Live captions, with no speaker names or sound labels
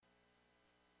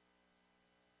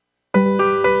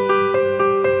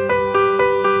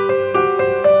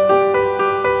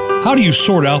How do you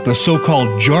sort out the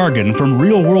so-called jargon from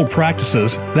real-world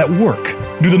practices that work?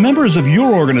 Do the members of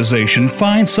your organization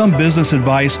find some business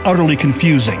advice utterly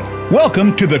confusing?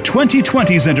 Welcome to the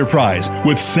 2020s Enterprise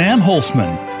with Sam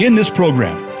Holzman. In this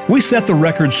program, we set the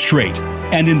record straight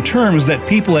and in terms that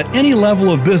people at any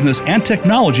level of business and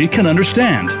technology can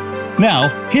understand.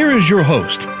 Now, here is your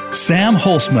host, Sam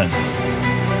Holzman.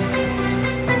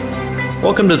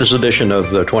 Welcome to this edition of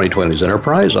the 2020s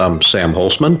Enterprise. I'm Sam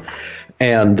Holzman.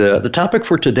 And the topic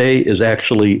for today is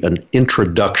actually an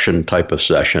introduction type of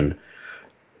session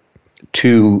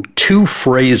to two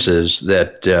phrases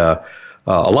that a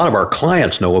lot of our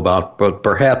clients know about, but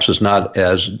perhaps is not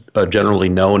as generally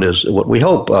known as what we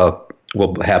hope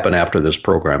will happen after this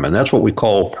program. And that's what we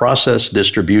call process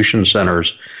distribution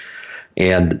centers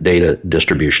and data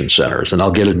distribution centers. And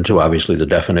I'll get into, obviously, the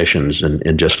definitions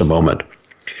in just a moment.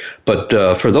 But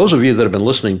for those of you that have been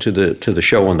listening to the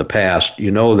show in the past,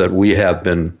 you know that we have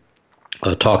been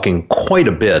talking quite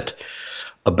a bit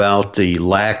about the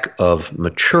lack of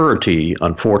maturity,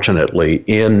 unfortunately,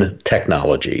 in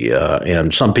technology.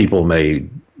 And some people may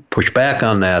push back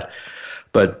on that,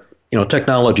 but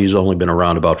technology has only been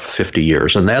around about 50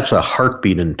 years, and that's a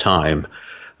heartbeat in time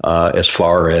as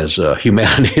far as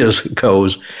humanity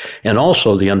goes, and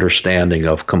also the understanding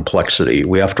of complexity.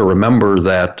 We have to remember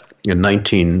that in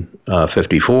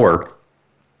 1954,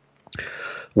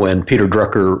 when Peter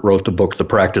Drucker wrote the book, The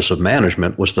Practice of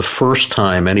Management, was the first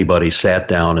time anybody sat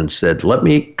down and said, let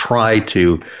me try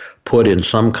to put in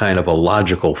some kind of a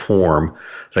logical form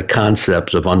the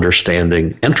concepts of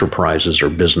understanding enterprises or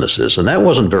businesses. And that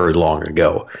wasn't very long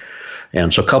ago.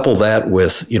 And so couple that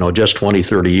with, just 20,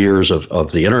 30 years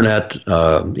of the internet,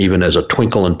 even as a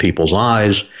twinkle in people's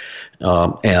eyes,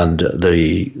 and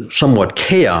the somewhat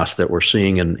chaos that we're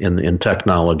seeing in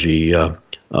technology,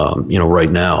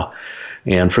 right now.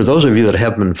 And for those of you that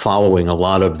have been following a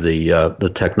lot of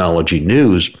the technology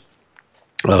news,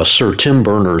 Sir Tim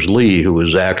Berners-Lee, who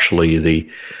is actually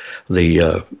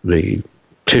the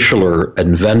titular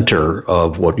inventor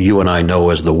of what you and I know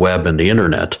as the web and the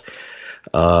internet,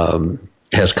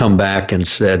 has come back and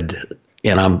said,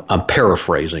 and I'm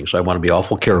paraphrasing, so I want to be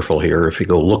awful careful here. If you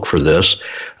go look for this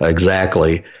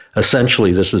exactly,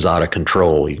 essentially this is out of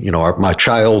control. My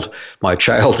child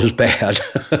is bad,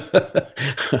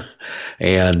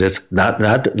 and it's not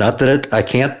that I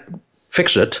can't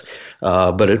fix it,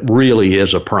 but it really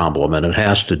is a problem, and it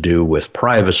has to do with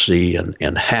privacy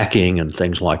and hacking and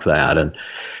things like that.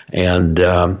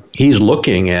 And he's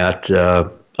looking at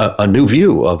a new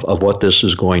view of what this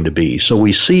is going to be. So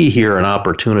we see here an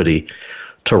opportunity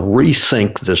to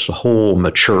rethink this whole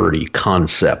maturity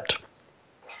concept.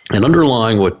 And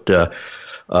underlying what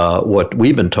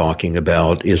we've been talking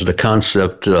about is the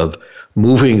concept of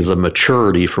moving the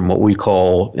maturity from what we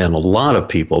call, and a lot of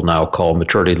people now call,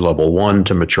 maturity level 1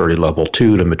 to maturity level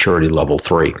 2 to maturity level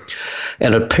 3.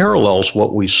 And it parallels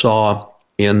what we saw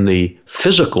in the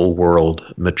physical world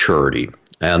maturity.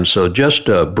 And so just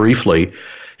briefly,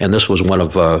 and this was one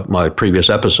of my previous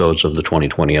episodes of the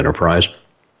 2020 Enterprise,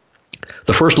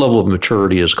 the first level of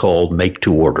maturity is called make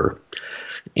to order.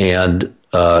 And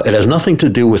it has nothing to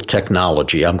do with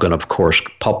technology. I'm going to, of course,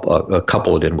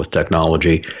 couple it in with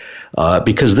technology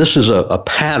because this is a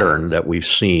pattern that we've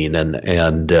seen. And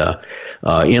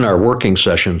in our working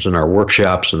sessions, in our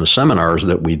workshops, and the seminars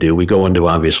that we do, we go into,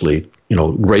 obviously,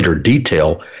 greater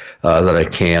detail than I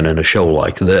can in a show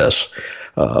like this.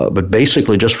 But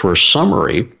basically, just for a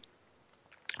summary,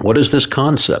 what is this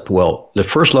concept? Well, the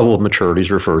first level of maturity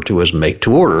is referred to as make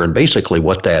to order. And basically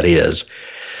what that is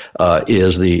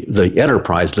the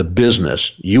enterprise, the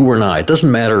business, you or I, it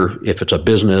doesn't matter if it's a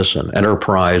business, an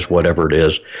enterprise, whatever it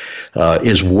is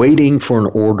waiting for an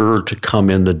order to come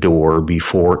in the door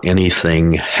before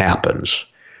anything happens.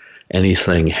 Now,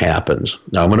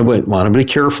 I'm going to want to be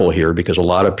careful here because a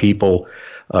lot of people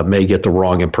may get the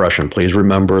wrong impression. Please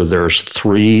remember there's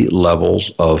 3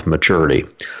 levels of maturity.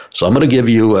 So I'm going to give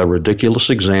you a ridiculous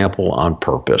example on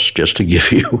purpose, just to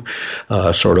give you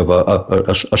sort of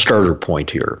a starter point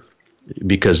here,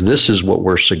 because this is what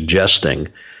we're suggesting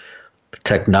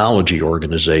technology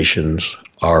organizations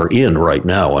are in right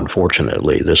now,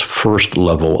 unfortunately, this first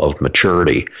level of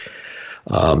maturity.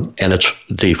 And it's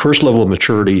the first level of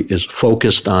maturity is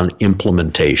focused on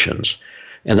implementations.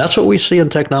 And that's what we see in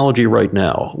technology right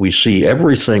now. We see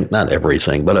everything, not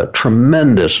everything, but a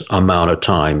tremendous amount of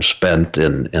time spent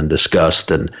and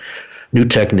discussed and new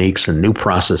techniques and new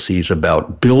processes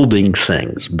about building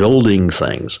things,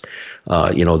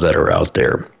 that are out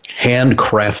there.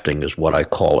 Handcrafting is what I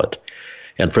call it.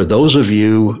 And for those of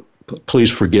you,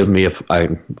 please forgive me if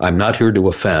I'm not here to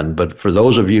offend, but for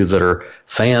those of you that are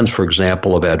fans, for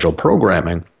example, of agile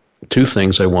programming, two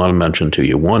things I want to mention to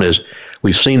you. One is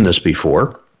we've seen this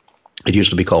before. It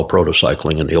used to be called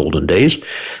protocycling in the olden days.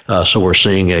 So we're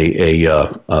seeing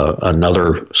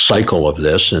another cycle of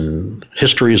this, and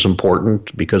history is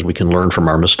important because we can learn from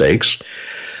our mistakes.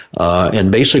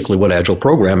 And basically what Agile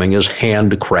programming is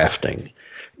handcrafting.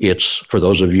 It's, for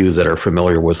those of you that are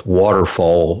familiar with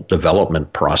waterfall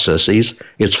development processes,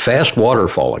 it's fast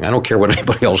waterfalling. I don't care what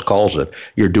anybody else calls it.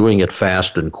 You're doing it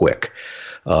fast and quick.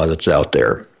 That's out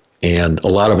there. And a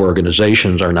lot of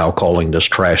organizations are now calling this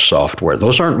trash software.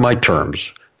 Those aren't my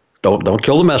terms. Don't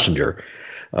kill the messenger.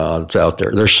 That's out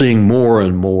there. They're seeing more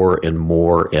and more and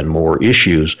more and more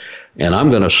issues. And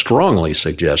I'm going to strongly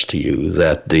suggest to you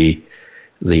that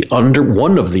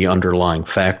one of the underlying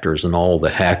factors in all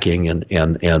the hacking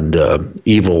and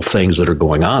evil things that are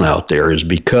going on out there is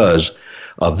because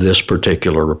of this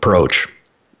particular approach.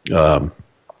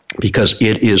 Because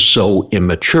it is so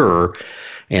immature.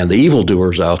 And the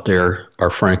evildoers out there are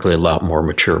frankly a lot more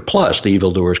mature. Plus, the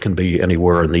evildoers can be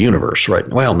anywhere in the universe, right?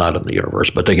 Well, not in the universe,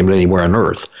 but they can be anywhere on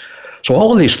Earth. So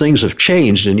all of these things have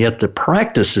changed, and yet the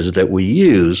practices that we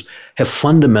use have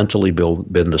fundamentally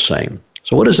been the same.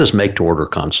 So what is this make-to-order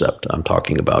concept I'm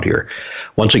talking about here?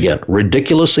 Once again,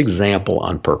 ridiculous example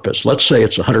on purpose. Let's say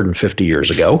it's 150 years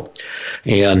ago,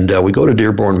 and we go to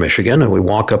Dearborn, Michigan, and we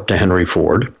walk up to Henry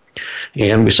Ford,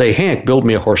 and we say, Hank, build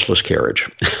me a horseless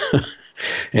carriage.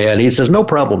 And he says, no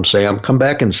problem, Sam. Come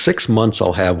back in 6 months.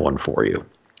 I'll have one for you.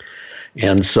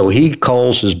 And so he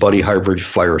calls his buddy Harvey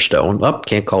Firestone.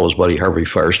 Can't call his buddy Harvey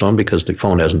Firestone because the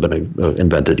phone hasn't been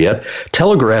invented yet.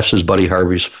 Telegraphs his buddy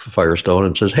Harvey Firestone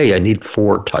and says, hey, I need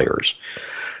 4 tires.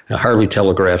 Now, Harvey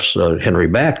telegraphs Henry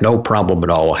back. No problem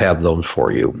at all. I'll have those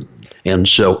for you. And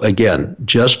so, again,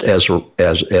 just as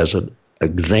an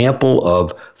example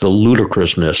of the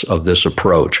ludicrousness of this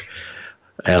approach,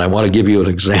 and I want to give you an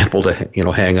example to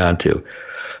hang on to.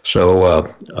 So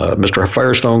Mr.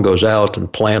 Firestone goes out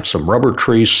and plants some rubber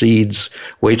tree seeds,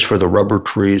 waits for the rubber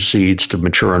tree seeds to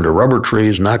mature under rubber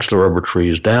trees, knocks the rubber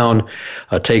trees down,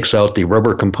 takes out the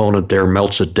rubber component there,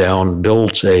 melts it down,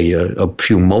 builds a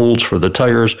few molds for the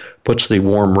tires, puts the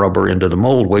warm rubber into the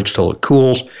mold, waits till it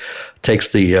cools, takes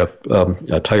the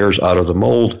tires out of the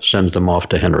mold, sends them off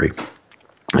to Henry.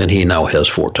 And he now has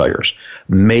 4 tires.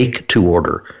 Make to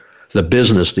order. The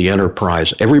business, the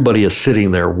enterprise, everybody is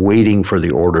sitting there waiting for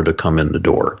the order to come in the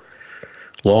door.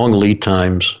 Long lead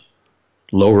times,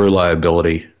 low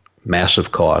reliability,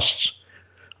 massive costs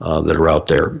that are out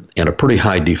there, and a pretty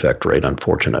high defect rate,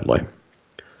 unfortunately.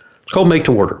 It's called make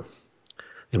to order.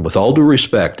 And with all due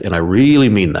respect, and I really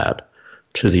mean that,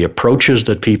 to the approaches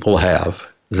that people have,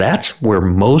 that's where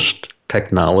most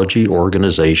technology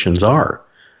organizations are.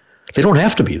 They don't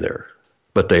have to be there,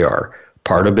 but they are.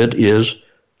 Part of it is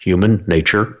human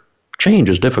nature. Change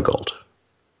is difficult.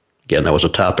 Again, that was a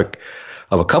topic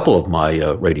of a couple of my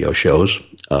radio shows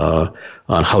on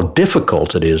how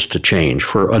difficult it is to change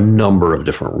for a number of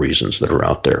different reasons that are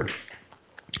out there.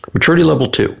 Maturity level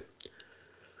 2,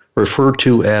 referred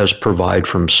to as provide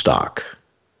from stock.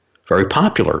 Very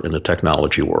popular in the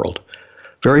technology world.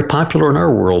 Very popular in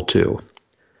our world too.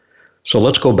 So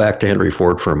let's go back to Henry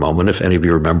Ford for a moment. If any of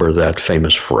you remember that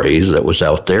famous phrase that was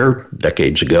out there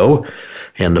decades ago,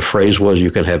 and the phrase was, you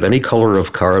can have any color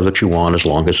of car that you want as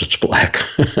long as it's black.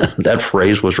 That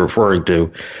phrase was referring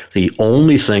to the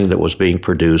only thing that was being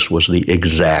produced was the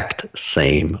exact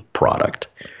same product.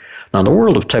 Now, in the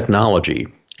world of technology,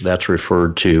 that's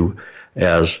referred to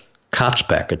as COTS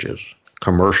packages,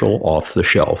 commercial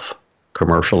off-the-shelf,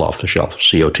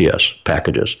 COTS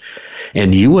packages.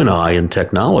 And you and I in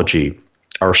technology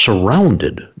are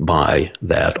surrounded by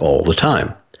that all the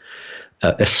time.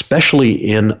 Especially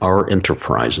in our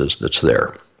enterprises that's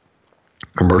there.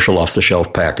 Commercial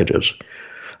off-the-shelf packages.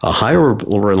 A higher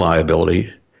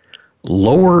reliability,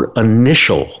 lower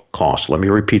initial costs. Let me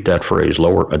repeat that phrase,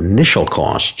 lower initial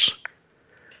costs.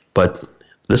 But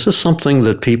this is something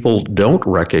that people don't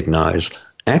recognize,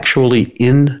 actually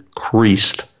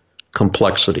increased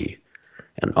complexity.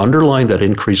 And underlying that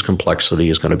increased complexity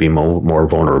is going to be more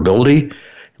vulnerability,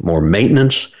 more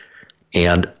maintenance,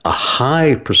 and a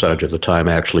high percentage of the time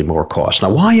actually more cost. Now,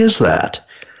 why is that?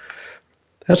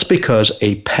 That's because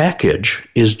a package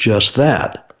is just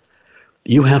that.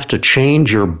 You have to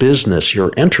change your business,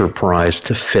 your enterprise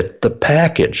to fit the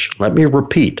package. Let me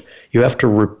repeat. You have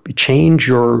to change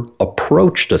your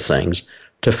approach to things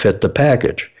to fit the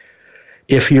package.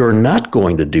 If you're not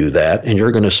going to do that and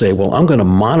you're going to say, well, I'm going to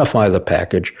modify the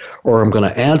package or I'm going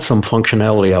to add some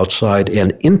functionality outside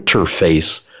and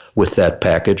interface with that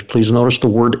package. Please notice the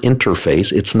word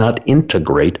interface. It's not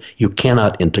integrate. You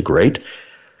cannot integrate.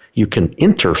 You can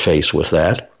interface with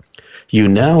that. you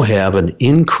now have an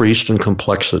increase in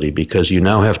complexity because you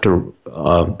now have to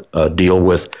deal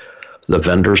with the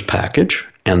vendor's package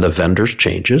and the vendor's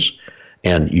changes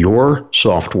and your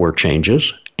software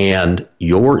changes and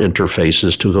your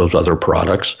interfaces to those other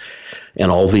products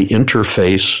and all the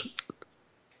interface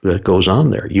that goes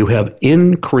on there. You have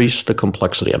increased the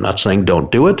complexity. I'm not saying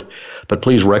don't do it, but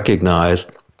please recognize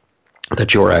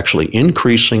that you're actually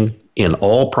increasing, in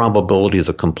all probability,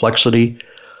 the complexity,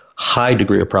 high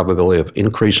degree of probability of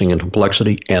increasing in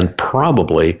complexity, and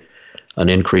probably an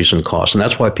increase in cost. And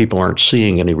that's why people aren't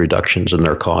seeing any reductions in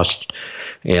their costs.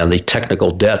 And the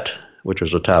technical debt, which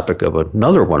is a topic of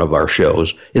another one of our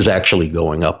shows, is actually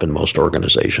going up in most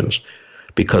organizations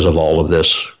because of all of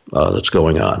this that's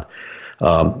going on.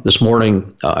 This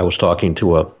morning, I was talking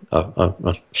to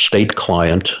a state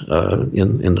client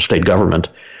in the state government,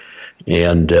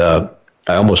 and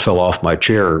I almost fell off my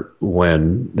chair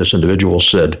when this individual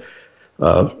said,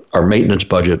 our maintenance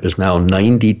budget is now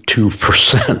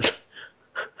 92%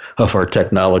 of our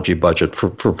technology budget.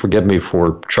 Forgive me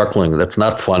for chuckling. That's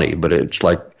not funny, but it's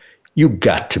like, you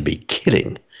got to be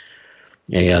kidding.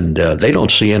 And they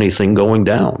don't see anything going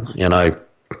down. And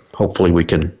hopefully we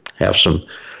can have some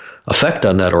effect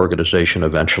on that organization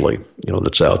eventually,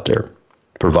 that's out there.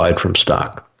 Provide from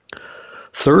stock.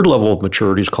 Third level of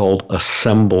maturity is called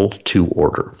assemble to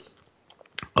order.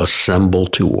 Assemble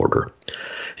to order.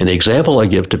 And the example I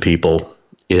give to people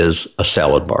is a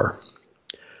salad bar.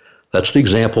 That's the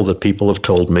example that people have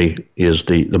told me is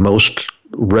the most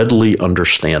readily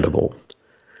understandable.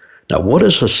 Now, what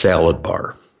is a salad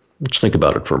bar? Let's think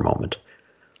about it for a moment.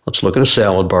 Let's look at a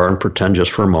salad bar and pretend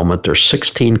just for a moment there's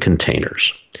 16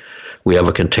 containers. We have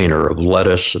a container of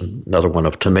lettuce, another one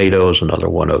of tomatoes, another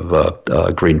one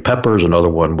of green peppers, another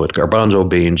one with garbanzo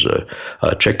beans,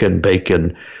 chicken,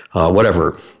 bacon,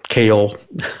 whatever, kale,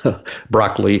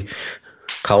 broccoli,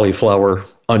 cauliflower,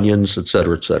 onions, et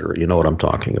cetera, et cetera. You know what I'm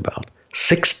talking about.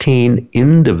 16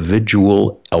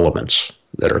 individual elements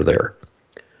that are there.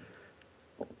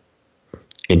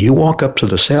 And you walk up to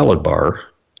the salad bar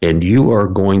and you are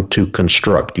going to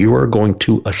construct, you are going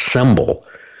to assemble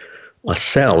a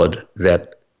salad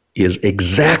that is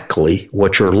exactly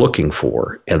what you're looking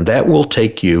for. And that will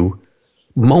take you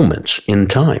moments in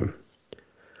time.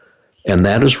 And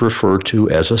that is referred to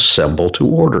as assemble to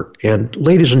order. And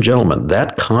ladies and gentlemen,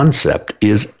 that concept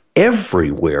is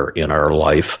everywhere in our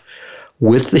life,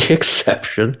 with the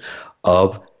exception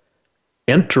of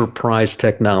enterprise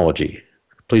technology.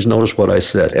 Please notice what I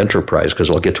said, enterprise,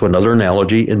 because I'll get to another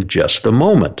analogy in just a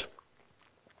moment.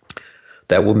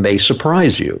 That may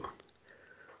surprise you.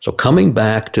 So coming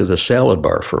back to the salad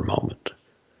bar for a moment,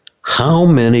 how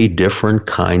many different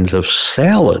kinds of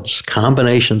salads,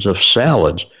 combinations of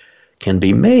salads, can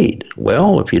be made?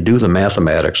 Well, if you do the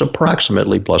mathematics,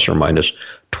 approximately plus or minus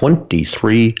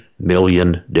 23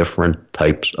 million different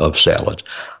types of salads.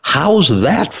 How's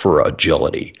that for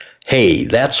agility? Hey,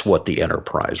 that's what the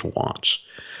enterprise wants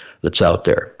that's out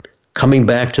there. Coming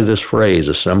back to this phrase,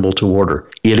 assemble to order,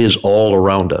 it is all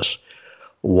around us.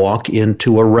 Walk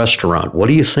into a restaurant. What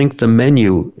do you think the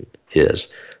menu is?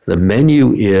 The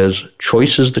menu is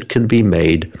choices that can be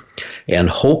made, and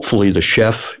hopefully the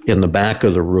chef in the back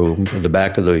of the room, in the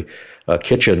back of the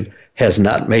kitchen, has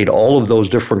not made all of those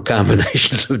different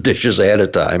combinations of dishes ahead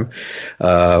of time.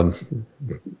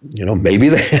 Maybe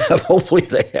they have. Hopefully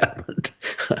they haven't.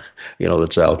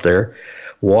 That's out there.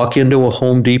 Walk into a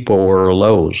Home Depot or a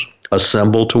Lowe's.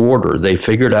 Assemble to order. They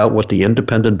figured out what the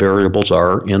independent variables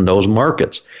are in those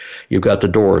markets. You've got the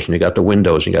doors, and you got the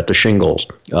windows, and you got the shingles,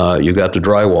 you got the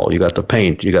drywall, you got the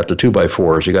paint, you got the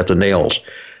 2x4s, you got the nails,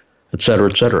 et cetera,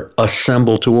 et cetera.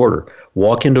 Assemble to order.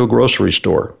 Walk into a grocery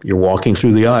store. You're walking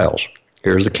through the aisles.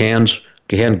 Here's the canned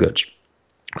goods.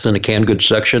 Within the canned goods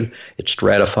section, it's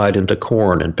stratified into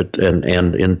corn and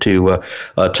into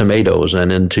tomatoes and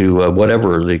into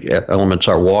whatever the elements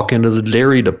are. Walk into the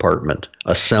dairy department.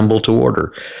 Assemble to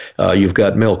order. You've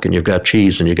got milk and you've got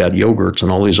cheese and you've got yogurts and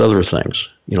all these other things,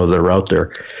 that are out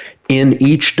there. In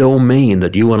each domain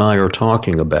that you and I are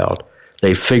talking about,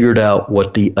 they figured out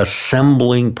what the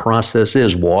assembling process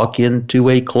is. Walk into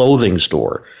a clothing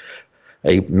store.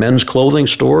 A men's clothing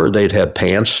store, they'd have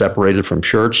pants separated from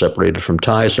shirts, separated from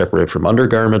ties, separated from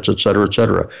undergarments, et cetera, et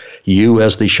cetera. You,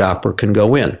 as the shopper, can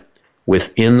go in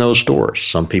within those stores.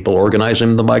 Some people organize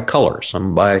them by color,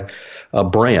 some by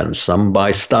brand, some by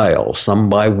style, some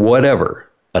by whatever.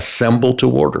 Assemble to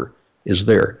order is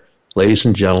there. Ladies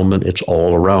and gentlemen, it's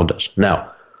all around us.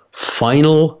 Now,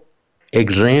 final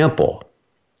example.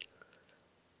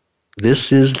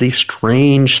 This is the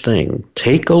strange thing.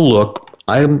 Take a look.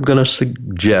 I'm going to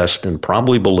suggest and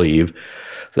probably believe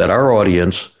that our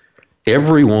audience,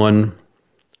 everyone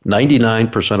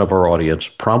 99% of our audience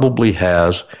probably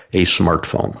has a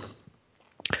smartphone.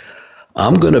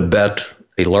 I'm going to bet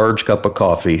a large cup of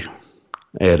coffee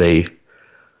at a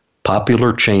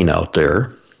popular chain out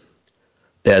there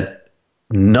that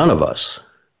none of us,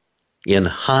 in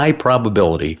high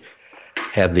probability,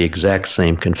 have the exact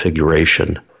same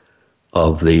configuration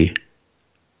of the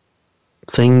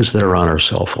things that are on our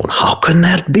cell phone. How can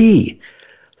that be?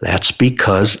 That's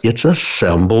because it's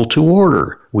assembled to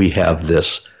order. We have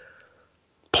this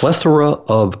plethora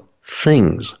of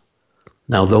things.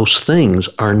 Now, those things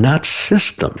are not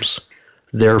systems.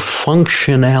 They're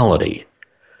functionality.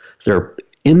 They're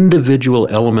individual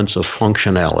elements of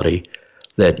functionality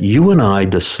that you and I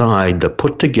decide to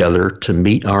put together to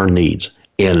meet our needs.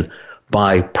 And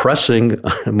by pressing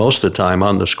most of the time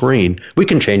on the screen, we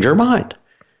can change our mind.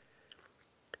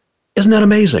 Isn't that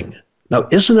amazing? Now,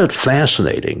 isn't it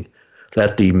fascinating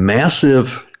that the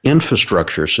massive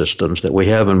infrastructure systems that we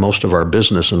have in most of our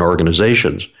business and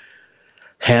organizations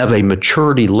have a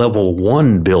maturity level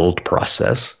 1 build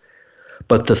process,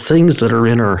 but the things that are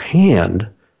in our hand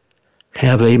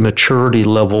have a maturity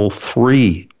level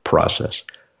 3 process?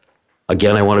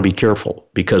 Again, I want to be careful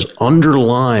because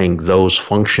underlying those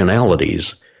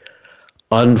functionalities,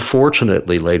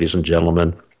 unfortunately, ladies and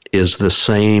gentlemen, is the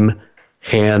same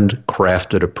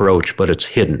handcrafted approach, but it's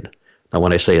hidden. Now,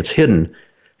 when I say it's hidden,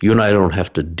 you and I don't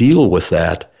have to deal with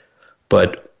that,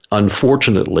 but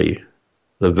unfortunately,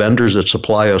 the vendors that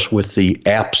supply us with the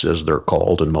apps, as they're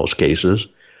called in most cases,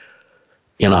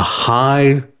 in a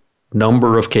high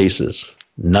number of cases,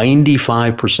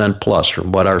 95% plus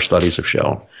from what our studies have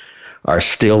shown, are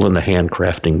still in the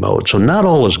handcrafting mode. So not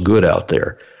all is good out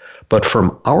there. But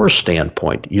from our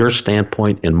standpoint, your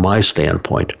standpoint and my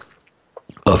standpoint,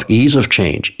 of ease of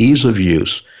change, ease of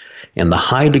use, and the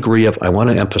high degree of, I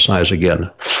want to emphasize again,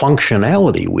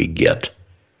 functionality we get,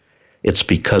 it's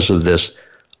because of this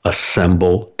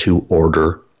assemble to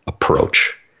order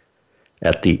approach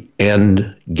at the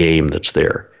end game that's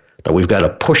there. Now we've got to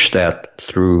push that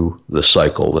through the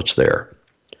cycle that's there.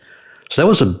 So that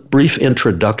was a brief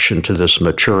introduction to this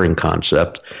maturing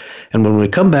concept. And when we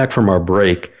come back from our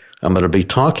break, I'm going to be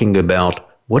talking about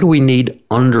what do we need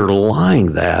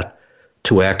underlying that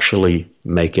to actually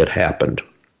make it happen.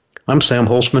 I'm Sam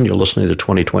Holzman. You're listening to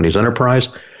 2020's Enterprise.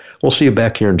 We'll see you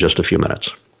back here in just a few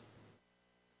minutes.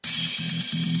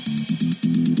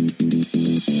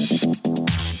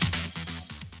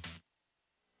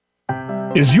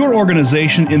 Is your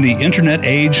organization in the internet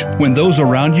age when those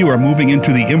around you are moving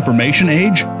into the information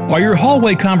age? Are your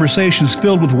hallway conversations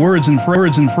filled with words and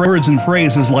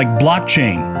phrases like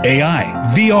blockchain, AI,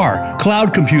 VR,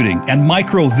 cloud computing, and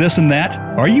micro this and that?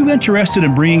 Are you interested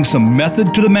in bringing some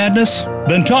method to the madness?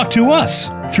 Then talk to us.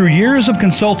 Through years of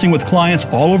consulting with clients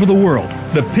all over the world,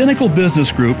 the Pinnacle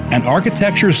Business Group and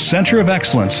Architecture's Center of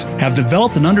Excellence have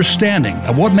developed an understanding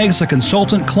of what makes a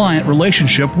consultant-client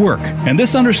relationship work. And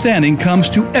this understanding comes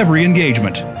to every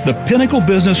engagement. The Pinnacle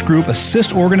Business Group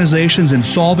assists organizations in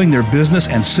solving their business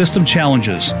and system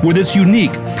challenges with its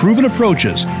unique, proven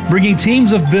approaches, bringing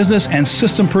teams of business and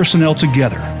system personnel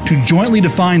together to jointly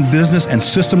define business and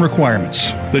system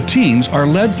requirements. The teams are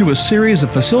led through a series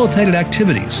of facilitated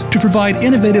activities to provide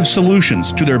innovative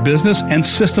solutions to their business and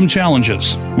system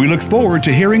challenges. We look forward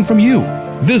to hearing from you.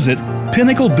 Visit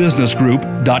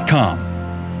pinnaclebusinessgroup.com.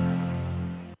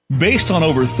 Based on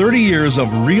over 30 years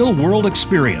of real-world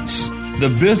experience, the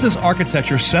Business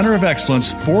Architecture Center of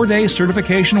Excellence 4-day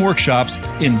certification workshops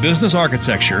in business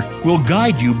architecture will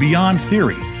guide you beyond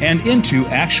theory and into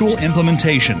actual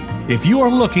implementation. If you are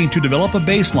looking to develop a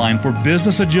baseline for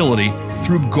business agility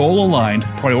through goal-aligned,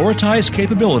 prioritized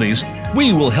capabilities,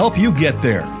 we will help you get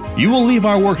there. You will leave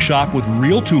our workshop with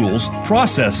real tools,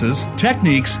 processes,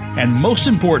 techniques, and most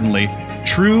importantly,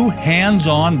 true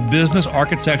hands-on business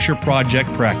architecture project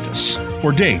practice.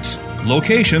 For dates,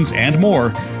 locations, and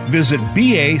more, visit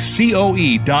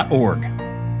bacoe.org.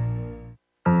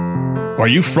 Are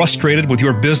you frustrated with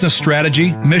your business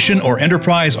strategy, mission, or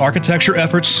enterprise architecture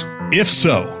efforts? If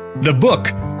so, the book,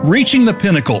 Reaching the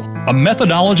Pinnacle, A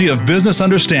Methodology of Business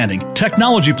Understanding,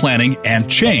 Technology Planning, and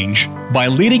Change by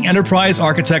leading enterprise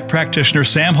architect practitioner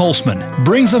Sam Holzman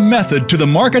brings a method to the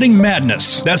marketing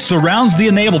madness that surrounds the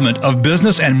enablement of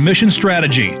business and mission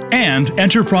strategy and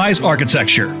enterprise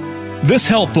architecture. This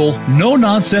helpful,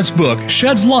 no-nonsense book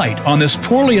sheds light on this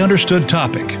poorly understood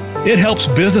topic. It helps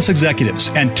business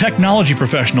executives and technology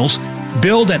professionals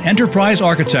build an enterprise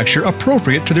architecture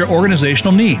appropriate to their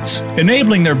organizational needs,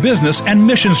 enabling their business and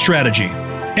mission strategy.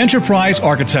 Enterprise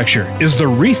architecture is the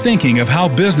rethinking of how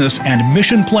business and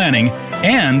mission planning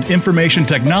and information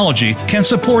technology can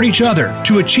support each other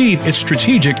to achieve its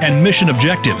strategic and mission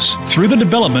objectives through the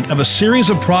development of a series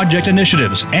of project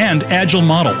initiatives and agile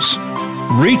models.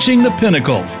 Reaching the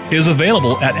Pinnacle is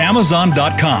available at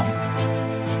Amazon.com.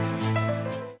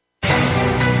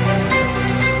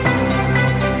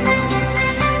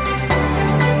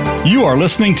 You are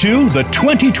listening to the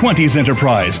 2020s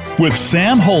Enterprise with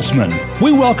Sam Holzman.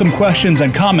 We welcome questions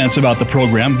and comments about the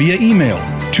program via email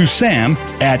to sam@eacoe.org.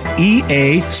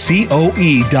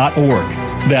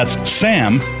 That's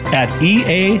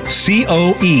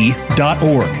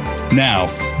sam@eacoe.org. Now,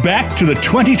 back to the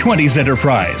 2020s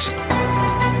Enterprise.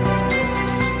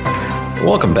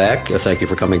 Welcome back. Thank you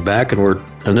for coming back. And we're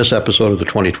in this episode of the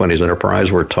 2020s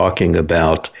Enterprise, we're talking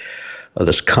about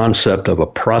this concept of a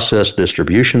process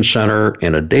distribution center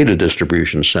and a data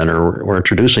distribution center. We're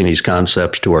introducing these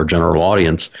concepts to our general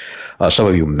audience. Some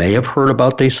of you may have heard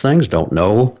about these things, don't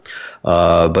know.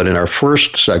 But in our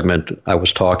first segment, I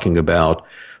was talking about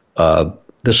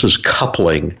this is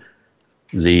coupling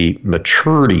the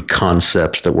maturity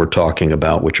concepts that we're talking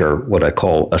about, which are what I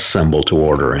call assemble to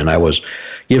order. And I was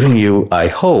giving you, I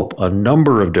hope, a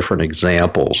number of different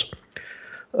examples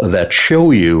that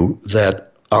show you that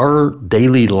our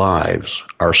daily lives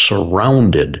are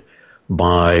surrounded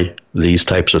by these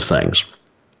types of things.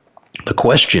 The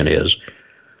question is,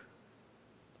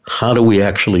 how do we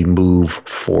actually move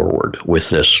forward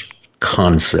with this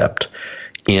concept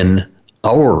in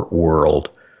our world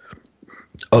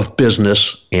of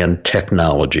business and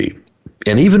technology?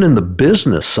 And even in the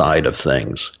business side of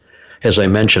things, as I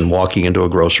mentioned, walking into a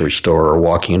grocery store or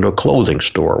walking into a clothing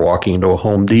store, walking into a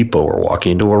Home Depot or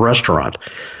walking into a restaurant,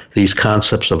 these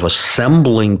concepts of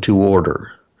assembling to order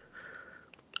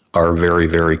are very,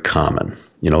 very common,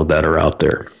 that are out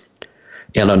there.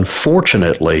 And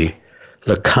unfortunately,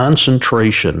 the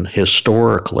concentration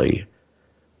historically,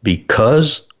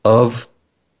 because of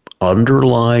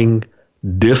underlying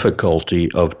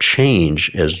difficulty of change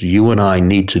as you and I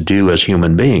need to do as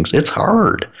human beings, it's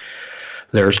hard.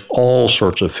 There's all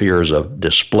sorts of fears of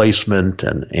displacement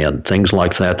and things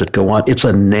like that go on. It's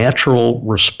a natural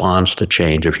response to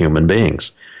change of human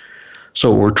beings. So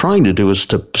what we're trying to do is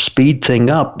to speed things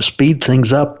up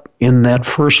in that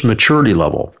first maturity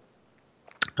level.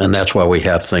 And that's why we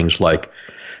have things like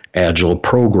agile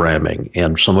programming.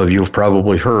 And some of you have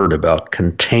probably heard about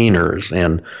containers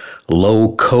and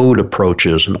low code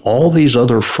approaches and all these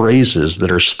other phrases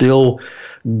that are still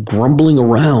grumbling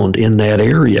around in that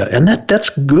area. And that's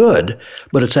good,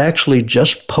 but it's actually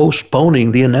just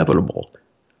postponing the inevitable.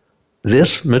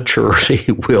 This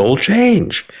maturity will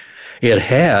change. It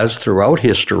has throughout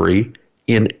history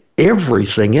in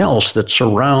everything else that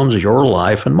surrounds your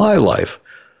life and my life.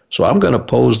 So I'm going to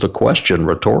pose the question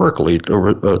rhetorically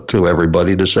to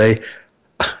everybody to say,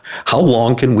 how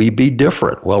long can we be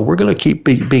different? Well, we're going to keep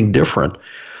being different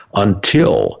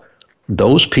until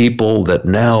those people that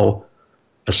now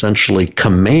essentially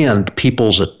command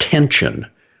people's attention,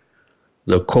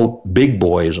 the quote big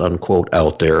boys unquote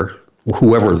out there,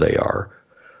 whoever they are,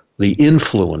 the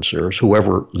influencers,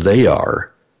 whoever they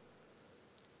are,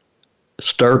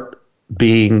 start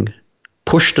being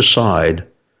pushed aside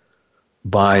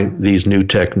by these new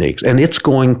techniques. And it's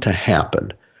going to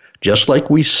happen, just like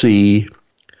we see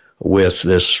with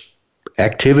this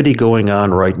activity going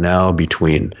on right now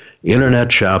between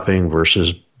internet shopping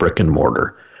versus brick and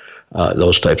mortar.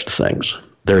 Those types of things.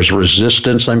 There's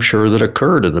resistance, I'm sure, that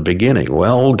occurred in the beginning.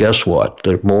 Well, guess what?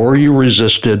 The more you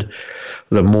resisted,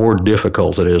 the more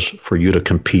difficult it is for you to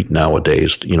compete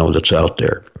nowadays, that's out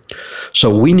there.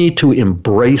 So we need to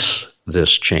embrace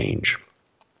this change.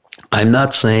 I'm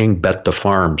not saying bet the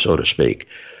farm, so to speak,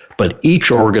 but each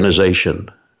organization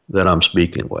that I'm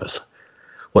speaking with,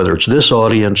 whether it's this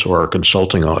audience or our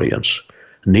consulting audience,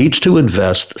 needs to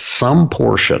invest some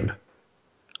portion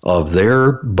of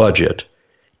their budget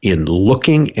in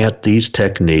looking at these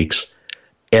techniques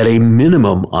at a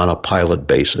minimum on a pilot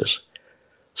basis.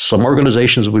 Some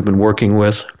organizations we've been working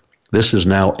with, this is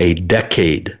now a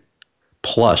decade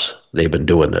plus they've been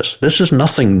doing this. This is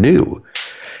nothing new.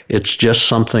 It's just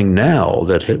something now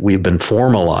that we've been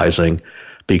formalizing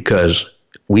because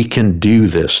we can do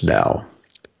this now.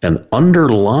 And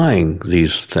underlying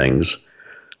these things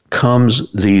comes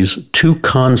these two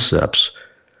concepts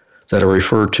that are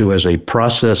referred to as a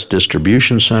process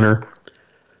distribution center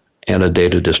and a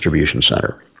data distribution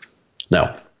center.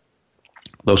 Now,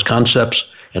 those concepts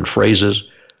and phrases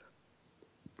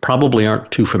probably aren't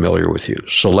too familiar with you.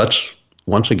 So let's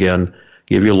once again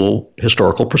give you a little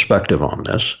historical perspective on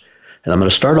this. And I'm going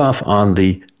to start off on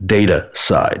the data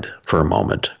side for a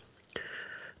moment.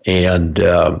 And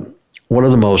one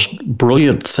of the most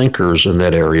brilliant thinkers in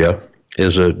that area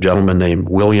is a gentleman named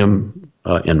William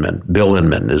Inman. Bill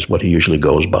Inman is what he usually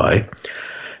goes by.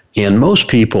 And most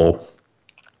people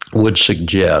would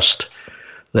suggest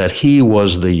that he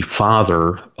was the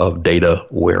father of data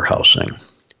warehousing,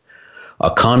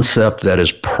 a concept that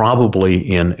is probably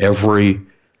in every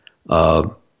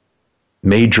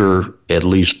major, at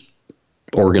least,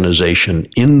 organization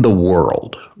in the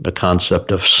world, the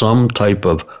concept of some type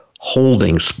of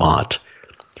holding spot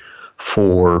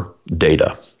for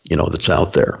data, that's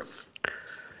out there.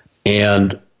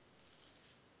 And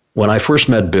when I first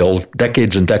met Bill,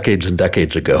 decades and decades and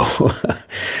decades ago,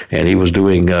 and he was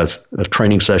doing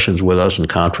training sessions with us and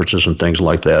conferences and things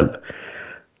like that,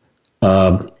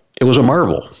 it was a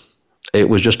marvel. It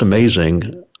was just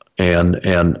amazing, and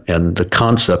the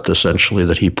concept essentially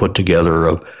that he put together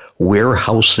of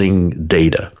warehousing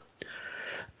data.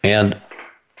 And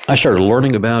I started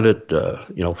learning about it,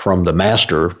 from the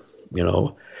master,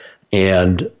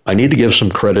 and I need to give some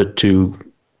credit to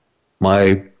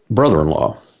my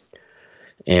brother-in-law.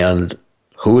 And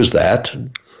who is that?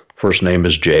 First name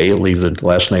is Jay. Leave the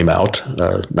last name out,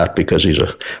 not because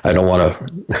I don't want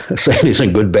to say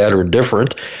anything good, bad, or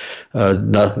different.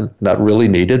 Not really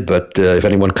needed, but if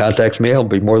anyone contacts me, I'll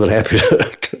be more than happy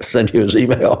to send you his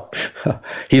email.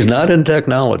 He's not in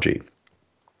technology,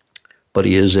 but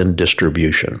he is in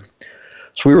distribution.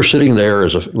 So we were sitting there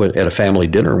at a family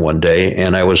dinner one day,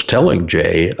 and I was telling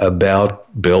Jay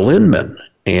about Bill Inman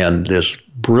and this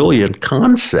brilliant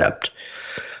concept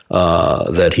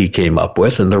that he came up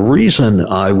with. And the reason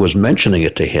I was mentioning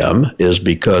it to him is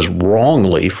because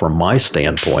wrongly, from my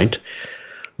standpoint,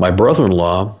 my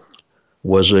brother-in-law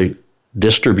was a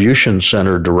distribution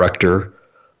center director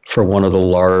for one of the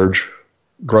large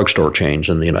drugstore chains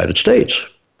in the United States.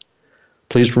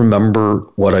 Please remember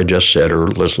what I just said, or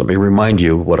let me remind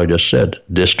you what I just said.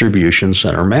 Distribution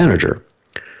center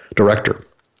director.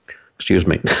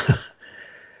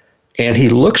 And he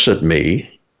looks at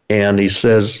me and he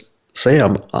says,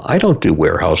 Sam, I don't do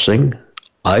warehousing.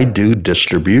 I do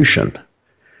distribution.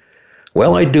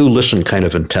 Well, I do listen kind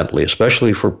of intently,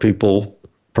 especially from people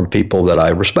that I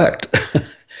respect.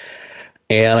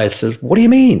 And I said, what do you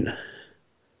mean?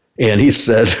 And he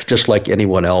said, just like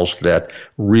anyone else that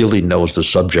really knows the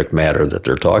subject matter that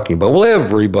they're talking about, well,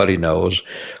 everybody knows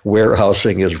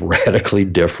warehousing is radically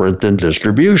different than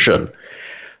distribution.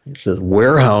 He said,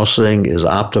 warehousing is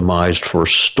optimized for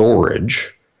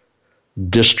storage.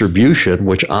 Distribution,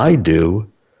 which I do,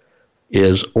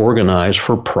 is organized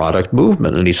for product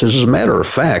movement. And he says, as a matter of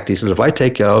fact, he says, if I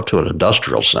take you out to an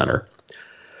industrial center,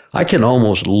 I can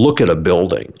almost look at a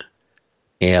building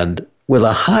and with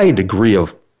a high degree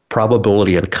of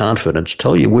probability and confidence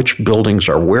tell you which buildings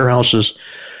are warehouses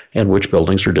and which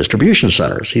buildings are distribution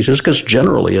centers. He says, because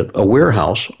generally a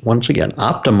warehouse, once again,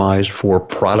 optimized for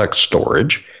product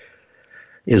storage,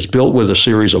 is built with a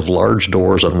series of large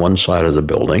doors on one side of the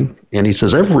building. And he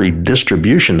says every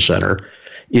distribution center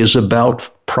is about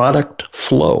product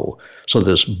flow. So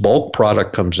this bulk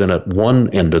product comes in at one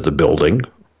end of the building,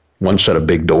 one set of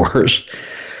big doors,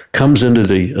 comes into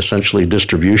the essentially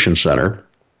distribution center,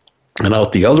 and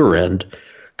out the other end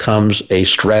comes a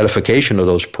stratification of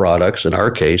those products. In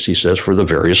our case, he says, for the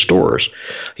various stores.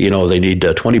 They need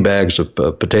 20 bags of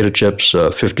potato chips,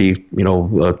 50,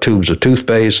 tubes of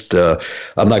toothpaste.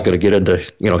 I'm not going to get into,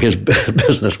 his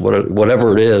business,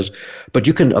 whatever it is. But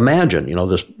you can imagine,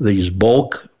 these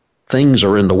bulk things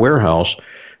are in the warehouse,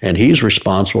 and he's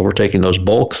responsible for taking those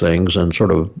bulk things and sort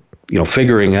of,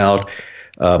 figuring out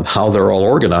how they're all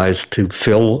organized to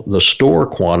fill the store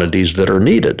quantities that are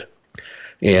needed.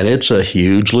 And it's a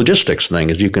huge logistics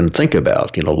thing, as you can think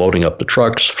about, loading up the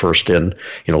trucks, first in,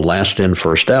 last in,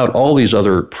 first out, all these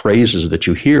other phrases that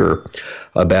you hear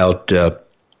about,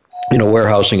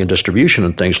 warehousing and distribution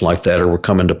and things like that will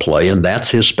come into play. And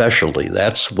that's his specialty.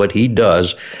 That's what he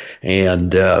does. And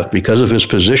because of his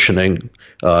positioning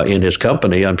in his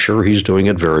company, I'm sure he's doing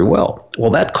it very well.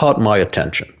 Well, that caught my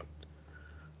attention.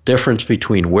 Difference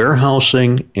between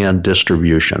warehousing and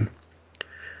distribution.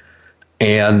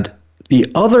 And the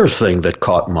other thing that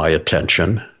caught my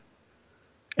attention,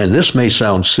 and this may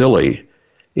sound silly,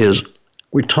 is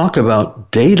we talk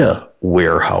about data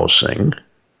warehousing.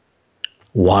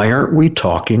 Why aren't we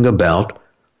talking about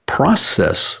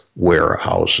process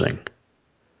warehousing?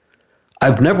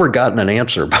 I've never gotten an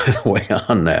answer, by the way,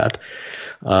 on that.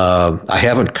 I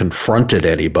haven't confronted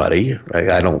anybody.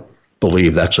 I don't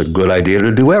believe that's a good idea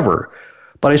to do ever.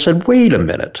 But I said, wait a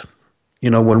minute.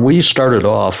 When we started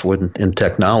off in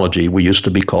technology, we used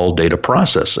to be called data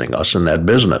processing, us in that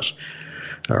business.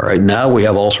 All right. Now we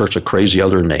have all sorts of crazy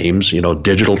other names,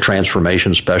 digital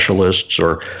transformation specialists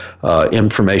or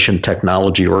information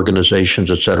technology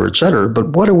organizations, et cetera, et cetera. But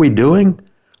what are we doing?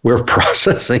 We're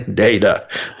processing data.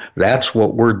 That's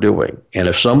what we're doing. And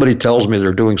if somebody tells me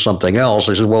they're doing something else,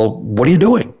 I say, well, what are you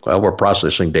doing? Well, we're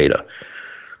processing data.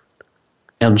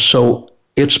 And so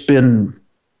it's been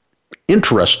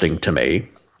interesting to me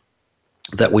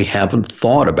that we haven't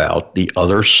thought about the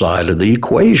other side of the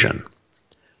equation,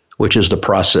 which is the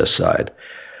process side.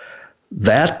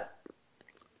 That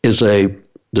is a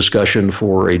discussion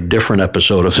for a different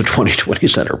episode of the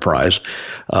 2020s Enterprise,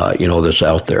 that's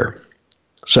out there.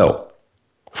 So,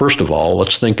 first of all,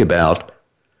 let's think about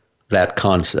that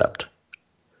concept.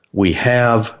 We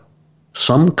have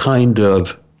some kind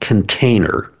of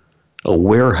container, a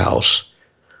warehouse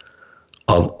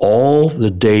of all the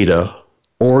data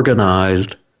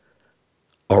organized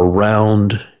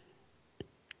around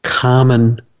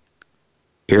common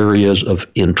areas of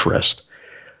interest.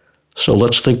 So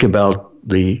let's think about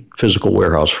the physical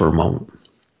warehouse for a moment.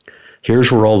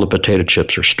 Here's where all the potato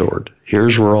chips are stored.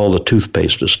 Here's where all the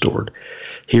toothpaste is stored.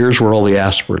 Here's where all the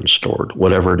aspirin is stored,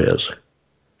 whatever it is.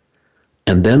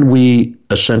 And then we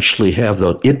essentially have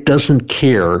it doesn't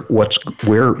care what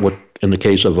in the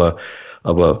case of a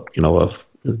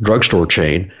drugstore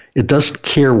chain, it doesn't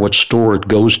care what store it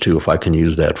goes to, if I can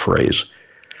use that phrase.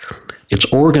 It's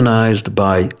organized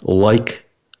by like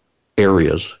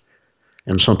areas,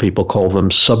 and some people call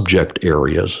them subject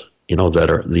areas,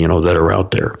 that are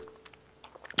out there.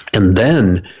 And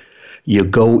then you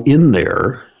go in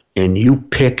there and you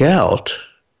pick out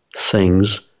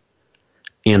things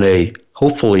in a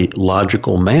hopefully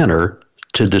logical manner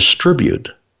to distribute,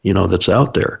 that's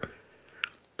out there.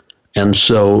 And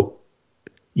so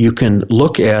you can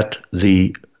look at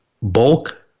the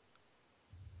bulk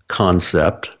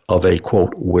concept of a,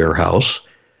 quote, warehouse,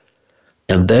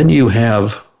 and then you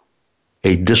have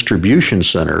a distribution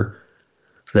center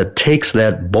that takes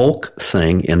that bulk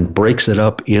thing and breaks it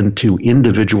up into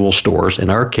individual stores, in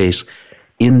our case,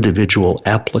 individual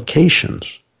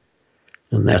applications.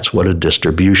 And that's what a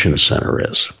distribution center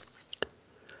is.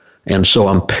 And so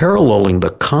I'm paralleling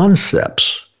the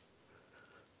concepts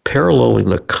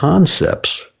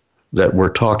that we're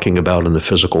talking about in the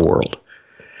physical world.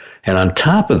 And on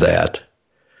top of that,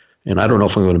 and I don't know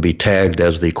if I'm going to be tagged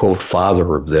as the, quote,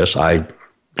 father of this. I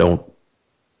don't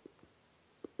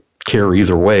care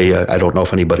either way. I don't know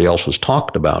if anybody else has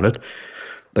talked about it.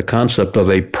 The concept of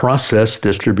a process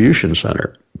distribution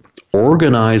center,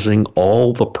 organizing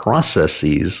all the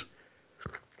processes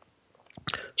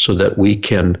so that we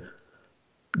can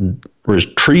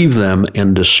retrieve them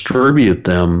and distribute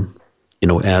them,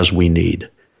 as we need.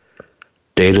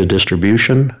 Data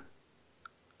distribution,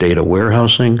 data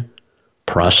warehousing,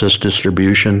 process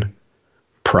distribution,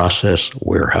 process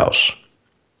warehouse.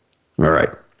 All right.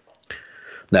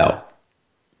 Now,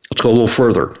 let's go a little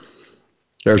further.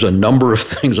 There's a number of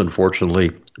things,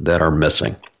 unfortunately, that are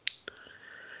missing.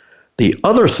 The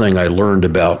other thing I learned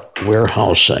about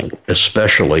warehousing,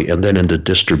 especially, and then into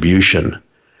distribution,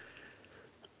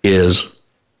 is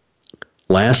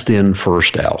last in,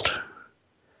 first out.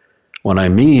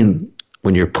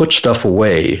 When you put stuff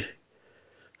away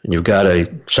and you've got a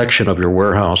section of your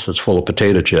warehouse that's full of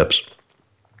potato chips,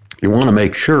 you want to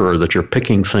make sure that you're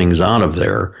picking things out of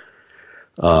there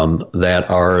that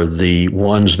are the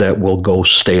ones that will go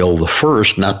stale the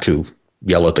first, not to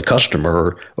yell at the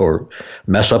customer or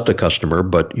mess up the customer,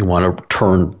 but you want to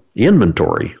turn the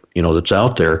inventory, that's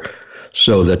out there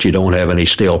so that you don't have any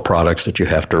stale products that you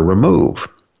have to remove,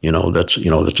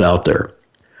 that's out there.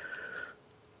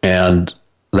 And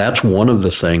that's one of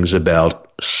the things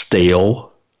about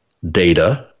stale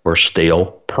data or stale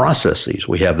processes.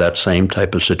 We have that same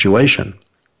type of situation.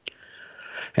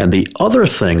 And the other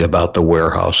thing about the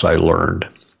warehouse I learned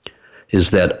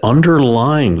is that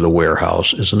underlying the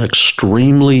warehouse is an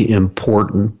extremely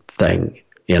important thing.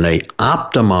 In an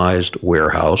optimized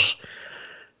warehouse,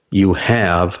 you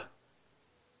have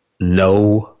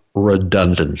no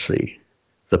redundancy.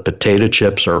 The potato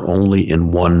chips are only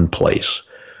in one place.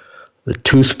 The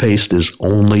toothpaste is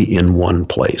only in one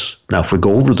place. Now, if we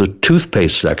go over the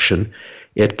toothpaste section,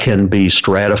 it can be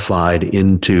stratified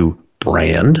into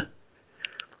brand,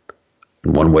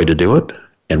 one way to do it,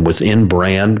 and within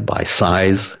brand by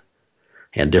size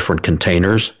and different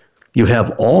containers. You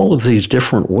have all of these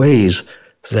different ways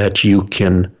that you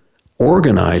can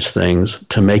organize things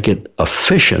to make it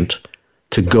efficient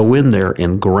to go in there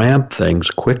and grab things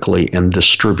quickly and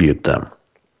distribute them.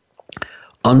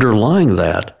 Underlying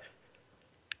that,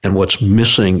 and what's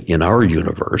missing in our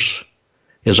universe,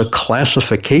 is a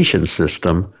classification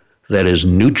system that is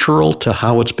neutral to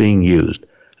how it's being used.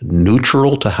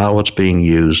 neutral to how it's being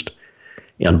used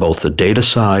on both the data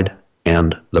side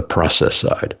and the process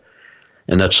side.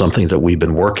 And that's something that we've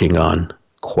been working on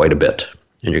quite a bit.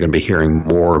 And you're going to be hearing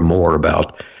more and more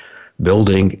about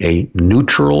building a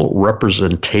neutral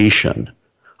representation,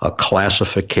 a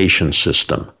classification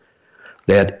system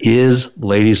that is,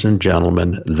 ladies and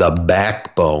gentlemen, the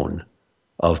backbone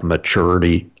of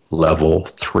maturity level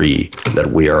 3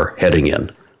 that we are heading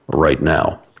in right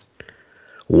now.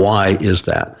 Why is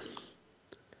that?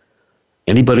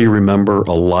 Anybody remember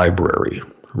a library?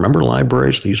 Remember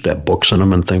libraries? They used to have books in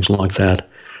them and things like that.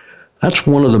 That's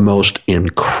one of the most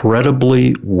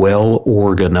incredibly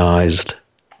well-organized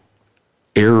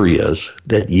areas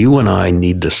that you and I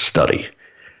need to study.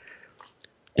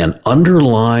 And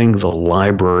underlying the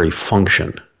library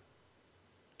function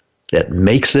that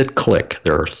makes it click,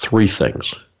 there are 3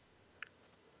 things.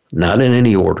 Not in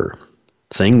any order.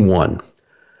 Thing 1,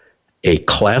 a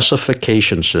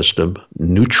classification system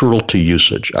neutral to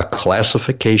usage, a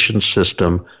classification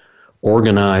system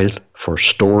organized for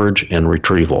storage and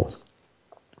retrieval.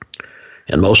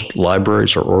 And most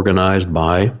libraries are organized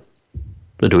by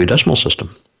the Dewey Decimal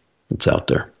System that's out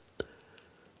there.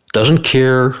 Doesn't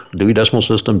care, Dewey Decimal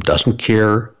System doesn't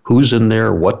care who's in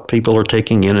there, what people are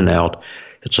taking in and out.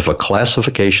 It's a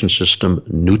classification system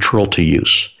neutral to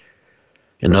use.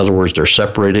 In other words, they're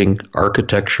separating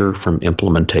architecture from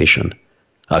implementation.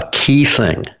 A key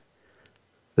thing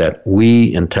that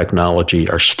we in technology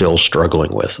are still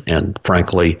struggling with and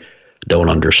frankly don't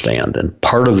understand. And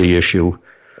part of the issue,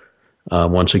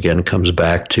 once again, comes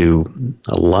back to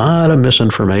a lot of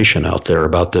misinformation out there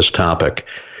about this topic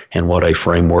and what a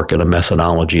framework and a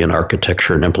methodology and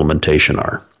architecture and implementation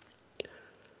are.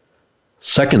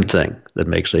 Second thing that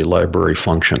makes a library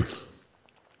function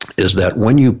is that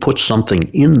when you put something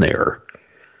in there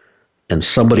and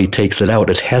somebody takes it out,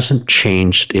 it hasn't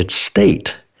changed its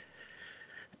state.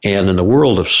 And in the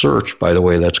world of search, by the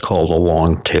way, that's called a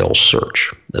long tail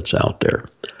search that's out there.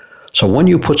 So when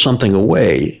you put something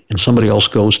away and somebody else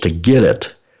goes to get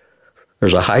it,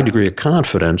 there's a high degree of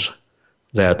confidence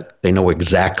that they know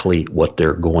exactly what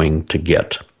they're going to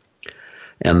get.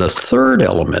 And the third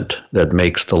element that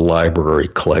makes the library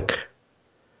click,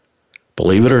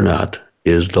 believe it or not,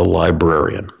 is the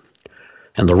librarian.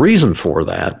 And the reason for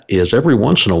that is every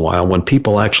once in a while when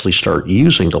people actually start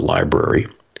using the library,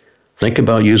 think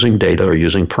about using data or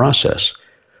using process,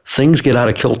 things get out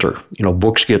of kilter.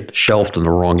 Books get shelved in the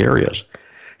wrong areas.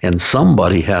 And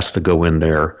somebody has to go in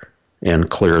there and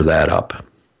clear that up.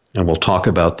 And we'll talk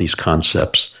about these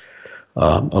concepts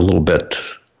a little bit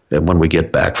when we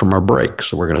get back from our break.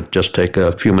 So we're going to just take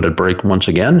a few-minute break once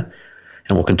again,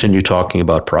 and we'll continue talking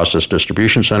about process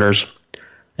distribution centers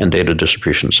and data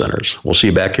distribution centers. We'll see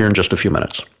you back here in just a few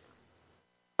minutes.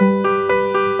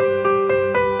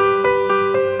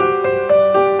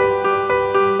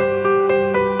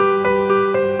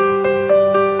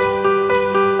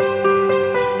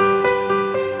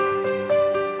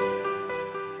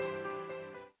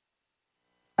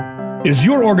 Is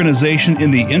your organization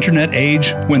in the internet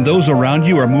age when those around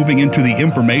you are moving into the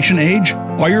information age?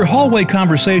 Are your hallway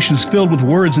conversations filled with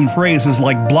words and phrases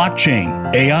like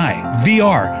blockchain, AI,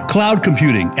 VR, cloud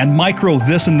computing, and micro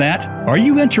this and that? Are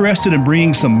you interested in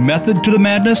bringing some method to the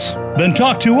madness? Then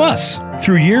talk to us.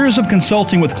 Through years of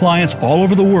consulting with clients all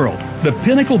over the world, the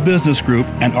Pinnacle Business Group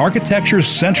and Architecture's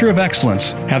Center of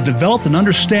Excellence have developed an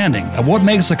understanding of what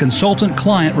makes a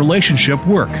consultant-client relationship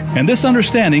work. And this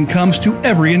understanding comes to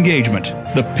every engagement.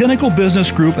 The Pinnacle Business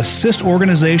Group assists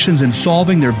organizations in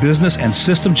solving their business and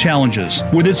system challenges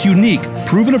with its unique,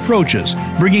 proven approaches,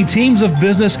 bringing teams of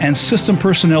business and system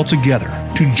personnel together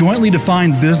to jointly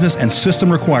define business and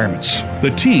system requirements.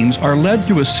 The teams are led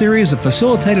through a series of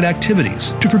facilitated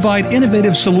activities to provide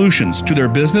innovative solutions to their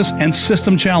business and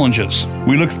system challenges.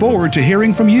 We look forward to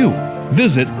hearing from you.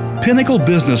 Visit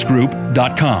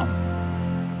pinnaclebusinessgroup.com.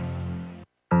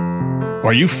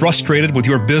 Are you frustrated with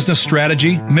your business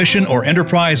strategy, mission, or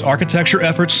enterprise architecture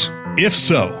efforts? If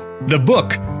so, the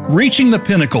book, Reaching the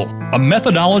Pinnacle, A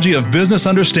Methodology of Business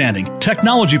Understanding,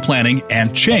 Technology Planning,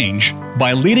 and Change,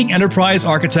 by leading enterprise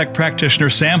architect practitioner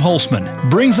Sam Holzman,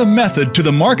 brings a method to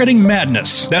the marketing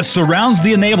madness that surrounds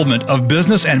the enablement of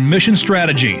business and mission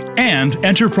strategy and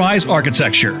enterprise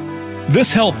architecture.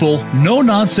 This helpful,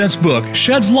 no-nonsense book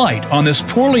sheds light on this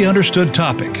poorly understood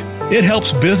topic. It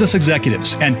helps business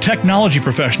executives and technology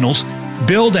professionals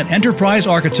build an enterprise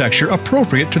architecture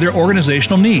appropriate to their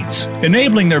organizational needs,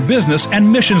 enabling their business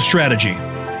and mission strategy.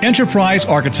 Enterprise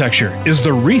architecture is the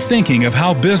rethinking of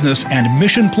how business and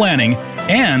mission planning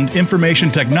and information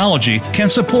technology can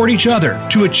support each other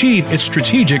to achieve its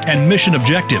strategic and mission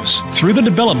objectives through the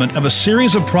development of a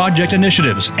series of project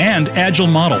initiatives and agile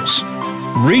models.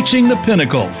 Reaching the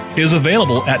Pinnacle is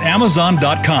available at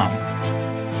Amazon.com.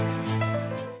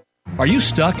 Are you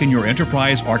stuck in your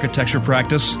enterprise architecture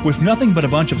practice with nothing but a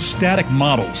bunch of static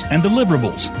models and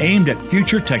deliverables aimed at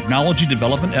future technology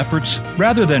development efforts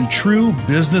rather than true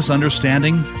business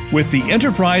understanding? With the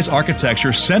Enterprise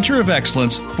Architecture Center of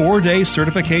Excellence 4-day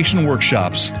certification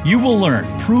workshops, you will learn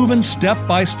proven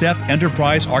step-by-step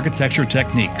enterprise architecture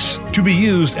techniques to be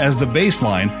used as the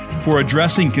baseline for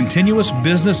addressing continuous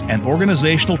business and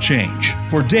organizational change.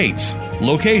 For dates,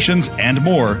 locations, and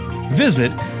more,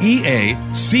 visit eacoe.org.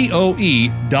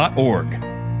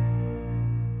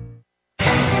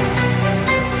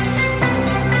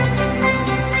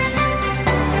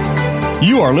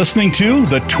 You are listening to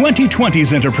the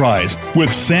 2020s Enterprise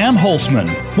with Sam Holzman.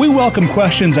 We welcome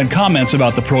questions and comments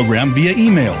about the program via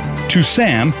email to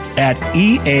sam@eacoe.org.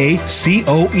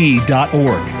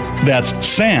 That's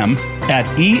sam@eacoe.org.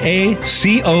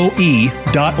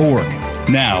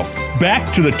 Now,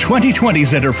 back to the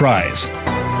 2020s Enterprise.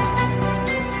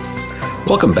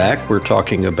 Welcome back. We're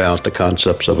talking about the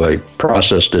concepts of a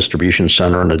process distribution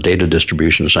center and a data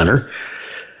distribution center.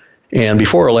 And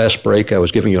before our last break, I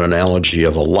was giving you an analogy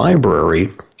of a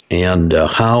library and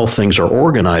how things are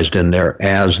organized in there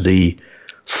as the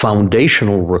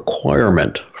foundational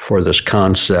requirement for this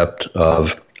concept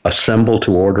of assemble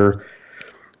to order.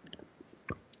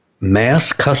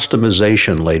 Mass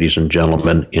customization, ladies and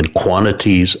gentlemen, in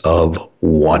quantities of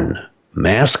one.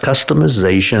 Mass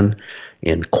customization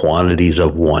in quantities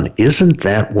of one. Isn't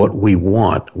that what we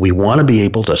want? We want to be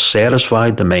able to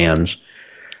satisfy demands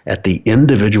at the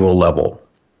individual level.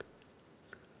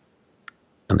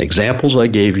 And the examples I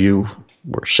gave you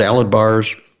were salad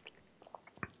bars.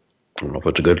 I don't know if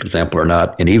it's a good example or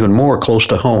not. And even more close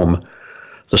to home,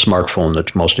 the smartphone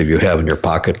that most of you have in your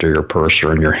pocket or your purse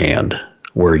or in your hand,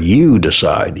 where you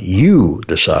decide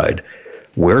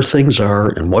where things are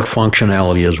and what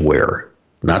functionality is where.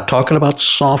 Not talking about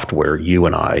software, you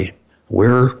and I.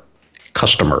 We're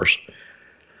customers.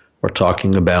 We're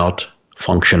talking about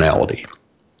functionality.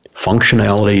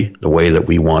 Functionality the way that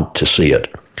we want to see it.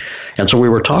 And so we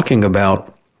were talking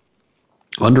about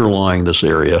underlying this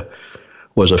area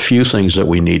was a few things that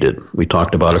we needed. We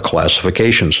talked about a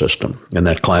classification system, and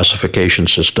that classification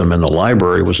system in the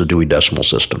library was a Dewey Decimal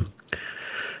System.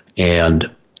 And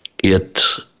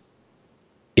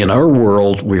in our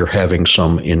world, we're having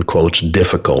some, in quotes,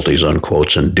 difficulties,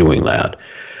 unquotes, in doing that.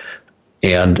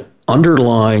 And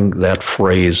underlying that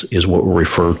phrase is what we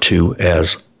refer to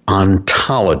as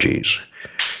ontologies.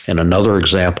 And another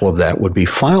example of that would be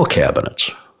file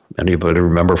cabinets. Anybody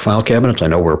remember file cabinets? I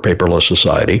know we're a paperless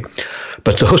society,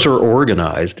 but those are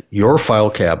organized. Your file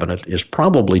cabinet is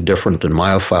probably different than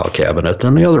my file cabinet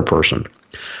than the other person.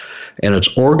 And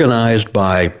it's organized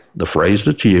by the phrase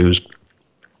that's used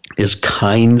is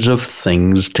kinds of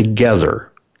things together.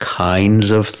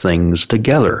 Kinds of things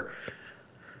together.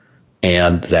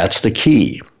 And that's the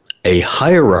key. A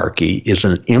hierarchy is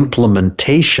an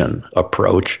implementation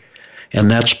approach, and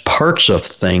that's parts of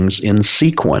things in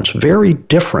sequence. Very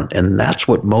different, and that's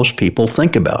what most people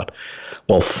think about.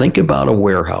 Well, think about a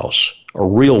warehouse, a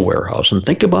real warehouse, and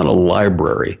think about a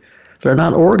library. They're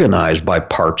not organized by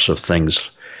parts of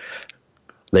things.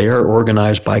 They are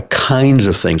organized by kinds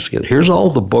of things together. Here's all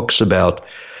the books about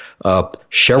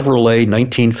Chevrolet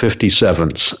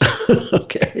 1957s.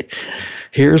 Okay.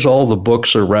 Here's all the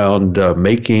books around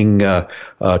making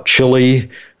chili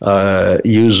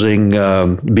using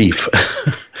beef.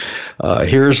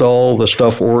 Here's all the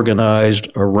stuff organized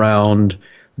around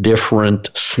different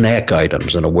snack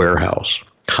items in a warehouse.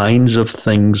 Kinds of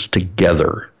things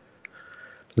together.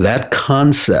 That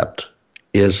concept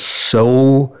is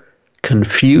so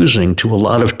confusing to a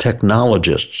lot of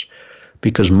technologists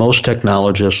because most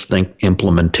technologists think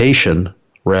implementation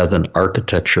rather than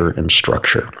architecture and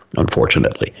structure,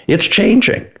 unfortunately. It's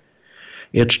changing.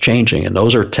 It's changing, and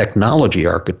those are technology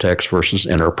architects versus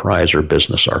enterprise or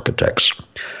business architects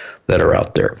that are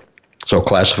out there. So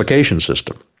classification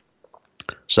system.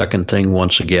 Second thing,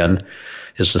 once again,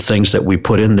 is the things that we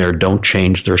put in there don't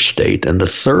change their state. And the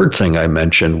third thing I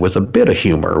mentioned with a bit of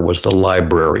humor was the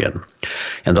librarian.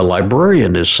 And the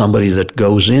librarian is somebody that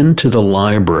goes into the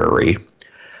library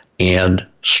and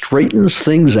straightens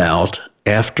things out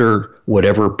after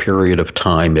whatever period of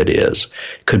time it is.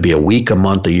 It could be a week, a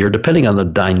month, a year, depending on the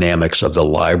dynamics of the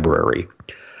library.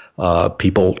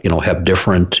 People, have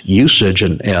different usage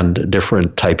and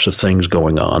different types of things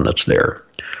going on that's there.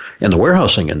 In the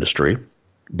warehousing industry,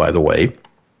 by the way,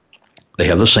 They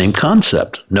have the same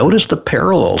concept. Notice the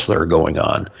parallels that are going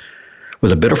on.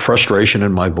 With a bit of frustration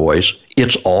in my voice,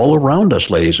 it's all around us,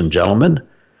 ladies and gentlemen.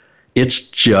 It's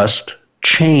just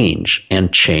change,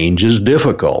 and change is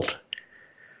difficult.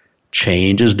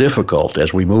 Change is difficult.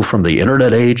 As we move from the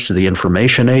internet age to the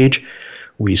information age,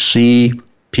 we see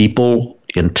people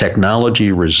in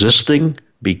technology resisting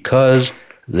because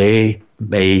they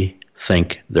may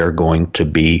think they're going to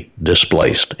be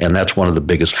displaced. And that's one of the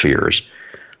biggest fears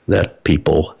that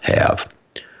people have.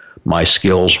 My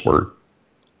skills were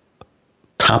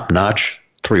top-notch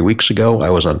 3 weeks ago. I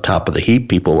was on top of the heap.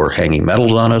 People were hanging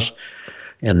medals on us,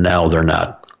 and now they're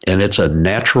not. And it's a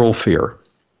natural fear.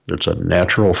 It's a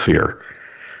natural fear.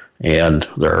 And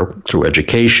there, through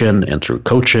education and through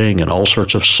coaching and all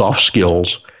sorts of soft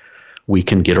skills, we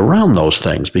can get around those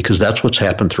things because that's what's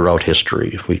happened throughout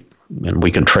history. And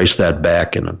we can trace that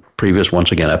back in a previous,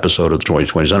 once again, episode of the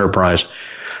 2020s Enterprise.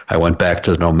 I went back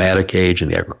to the nomadic age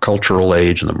and the agricultural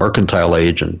age and the mercantile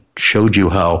age and showed you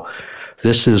how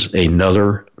this is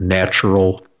another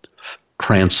natural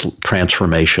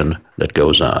transformation that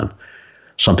goes on.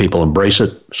 Some people embrace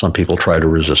it. Some people try to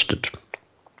resist it.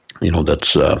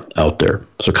 That's out there.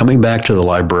 So coming back to the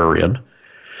librarian,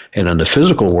 and in the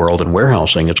physical world and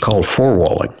warehousing, it's called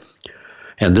four-walling.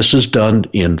 And this is done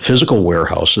in physical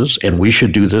warehouses, and we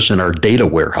should do this in our data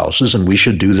warehouses, and we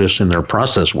should do this in their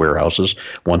process warehouses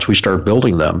once we start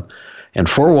building them. And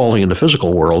four-walling in the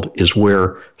physical world is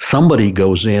where somebody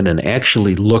goes in and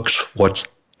actually looks what's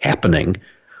happening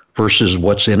versus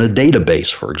what's in a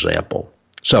database, for example.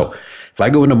 So if I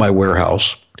go into my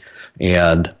warehouse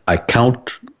and I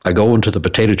go into the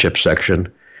potato chip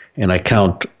section and I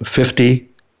count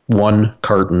 51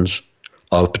 cartons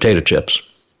of potato chips.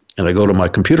 And I go to my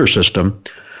computer system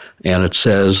and it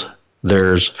says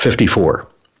there's 54.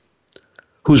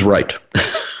 Who's right?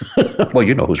 Well,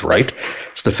 you know who's right.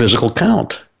 It's the physical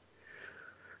count.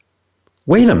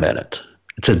 Wait a minute.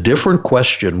 It's a different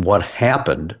question what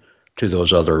happened to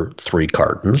those other 3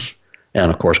 cartons.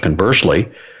 And of course, conversely,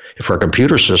 if our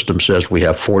computer system says we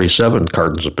have 47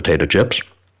 cartons of potato chips,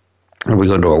 and we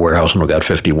go into a warehouse and we've got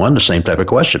 51, the same type of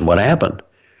question. What happened?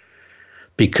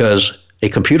 Because a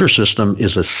computer system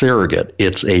is a surrogate.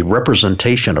 It's a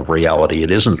representation of reality. It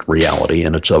isn't reality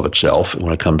in of itself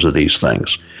when it comes to these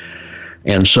things.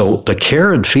 And so the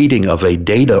care and feeding of a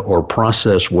data or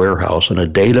process warehouse and a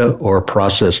data or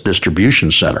process distribution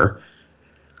center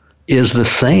is the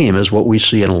same as what we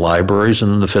see in libraries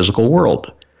and in the physical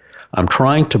world. I'm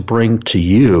trying to bring to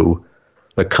you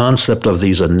the concept of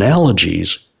these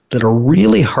analogies that are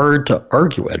really hard to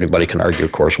argue. Anybody can argue,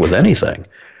 of course, with anything.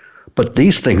 But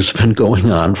these things have been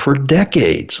going on for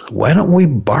decades. Why don't we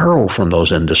borrow from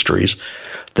those industries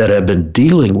that have been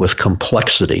dealing with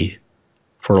complexity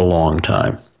for a long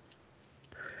time?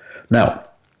 Now,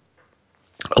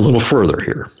 a little further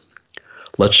here.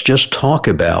 Let's just talk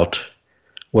about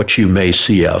what you may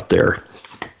see out there.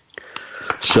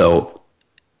 So,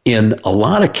 in a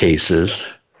lot of cases,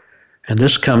 and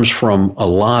this comes from a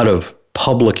lot of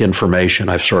public information,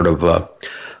 I've sort of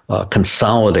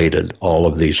consolidated all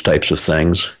of these types of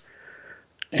things,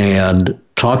 and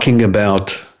talking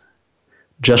about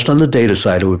just on the data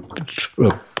side, it would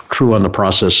true on the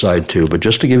process side too, but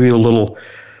just to give you a little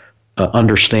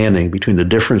understanding between the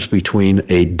difference between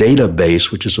a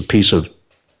database, which is a piece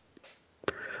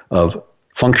of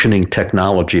functioning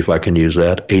technology, if I can use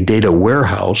that, a data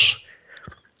warehouse,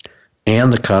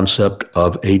 and the concept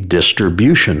of a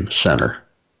distribution center.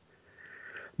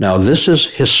 Now, this is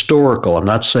historical. I'm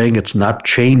not saying it's not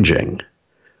changing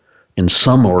in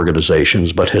some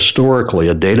organizations, but historically,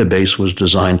 a database was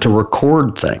designed to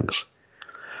record things.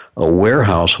 A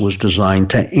warehouse was designed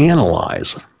to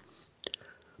analyze.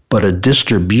 But a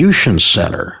distribution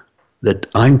center that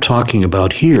I'm talking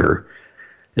about here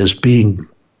is being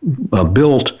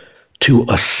built to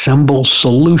assemble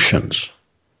solutions.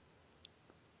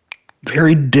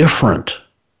 Very different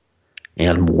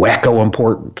and wacko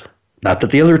important. Not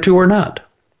that the other two are not.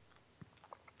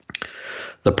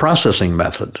 The processing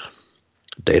method,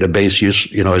 database use,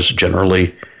 is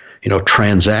generally,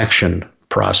 transaction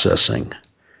processing.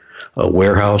 A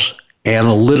warehouse,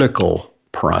 analytical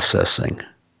processing.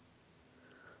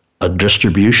 A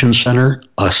distribution center,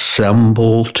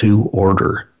 assemble to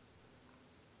order.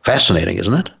 Fascinating,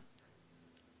 isn't it?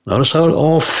 Notice how it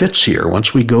all fits here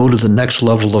once we go to the next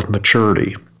level of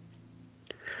maturity.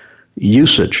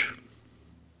 Usage.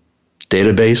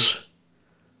 Database,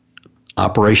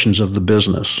 operations of the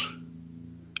business,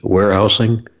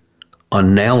 warehousing,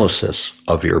 analysis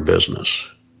of your business,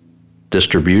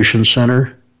 distribution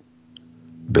center,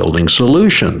 building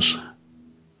solutions.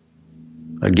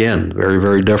 Again, very,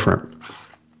 very different.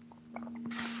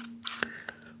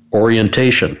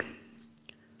 Orientation.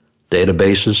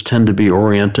 Databases tend to be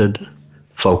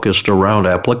focused around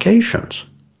applications.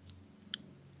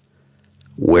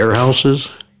 Warehouses,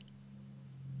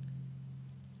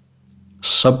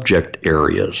 subject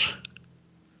areas,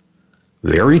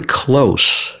 very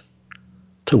close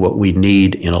to what we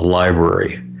need in a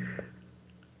library.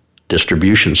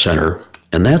 Distribution center,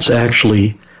 and that's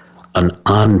actually an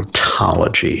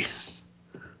ontology.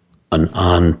 An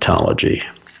ontology.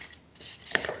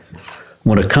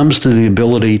 When it comes to the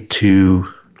ability to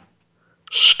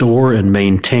store and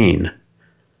maintain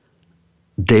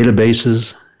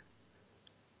databases,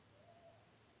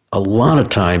 a lot of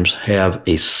times have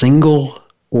a single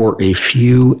or a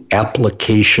few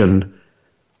application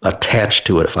attached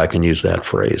to it, if I can use that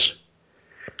phrase.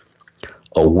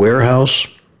 A warehouse,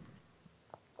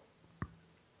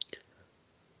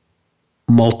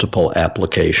 multiple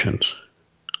applications.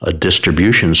 A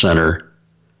distribution center,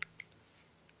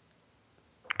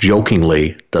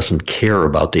 jokingly, doesn't care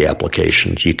about the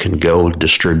applications. You can go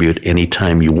distribute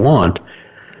anytime you want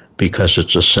because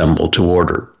it's assembled to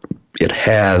order. It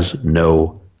has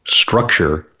no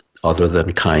structure other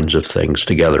than kinds of things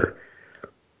together.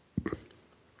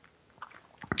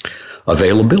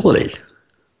 Availability.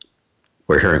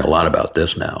 We're hearing a lot about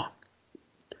this now.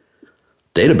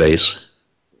 Database,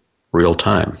 real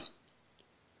time.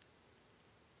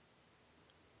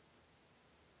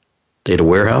 Data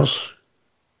warehouse,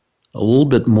 a little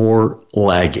bit more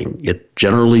lagging. It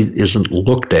generally isn't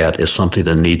looked at as something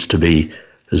that needs to be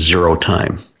zero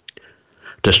time.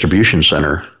 Distribution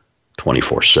center,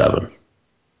 24/7.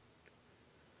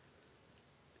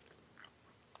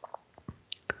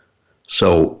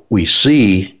 So we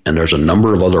see, and there's a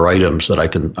number of other items that I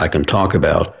can talk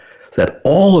about, that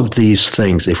all of these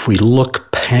things, if we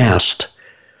look past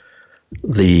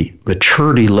the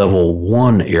maturity level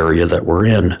 1 area that we're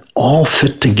in, all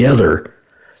fit together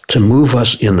to move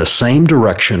us in the same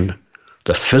direction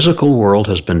the physical world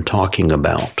has been talking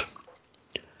about.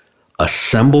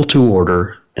 Assemble to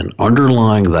order, and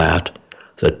underlying that,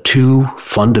 the two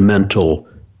fundamental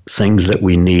things that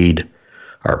we need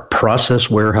are process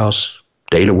warehouse,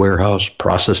 data warehouse,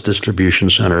 process distribution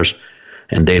centers,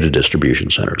 and data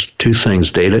distribution centers. Two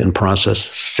things, data and process,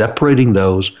 separating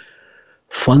those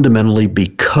fundamentally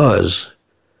because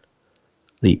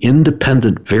the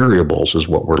independent variables is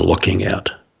what we're looking at.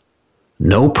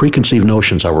 No preconceived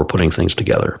notions how we're putting things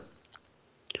together.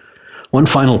 One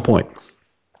final point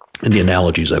in the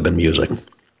analogies I've been using.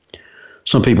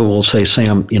 Some people will say,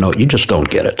 Sam, you just don't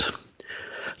get it.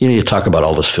 You talk about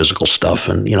all this physical stuff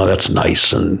and, that's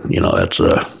nice and,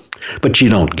 but you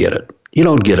don't get it. You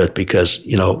don't get it because,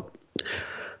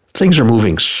 things are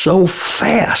moving so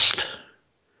fast.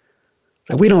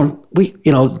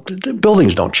 The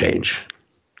buildings don't change.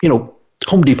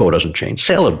 Home Depot doesn't change.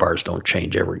 Salad bars don't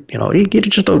change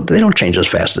they don't change as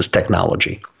fast as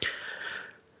technology.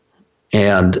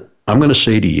 And I'm going to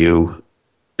say to you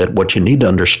that what you need to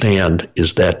understand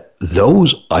is that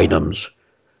those items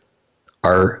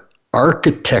are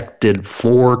architected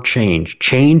for change.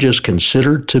 Change is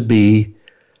considered to be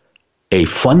a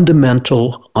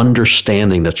fundamental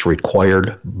understanding that's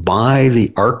required by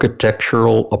the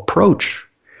architectural approach.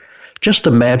 Just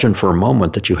imagine for a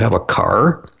moment that you have a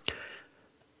car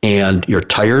and your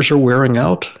tires are wearing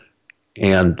out,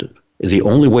 and the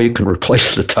only way you can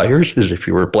replace the tires is if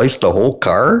you replace the whole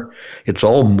car. It's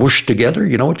all mushed together.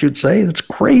 You know what you'd say? That's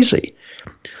crazy.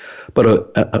 But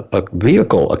a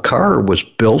vehicle, a car, was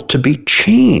built to be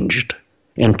changed,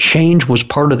 and change was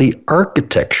part of the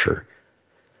architecture.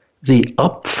 The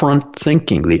upfront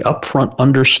thinking, the upfront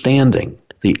understanding,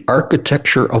 the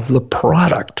architecture of the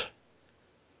product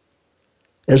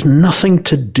has nothing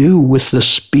to do with the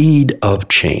speed of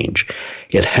change.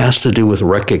 It has to do with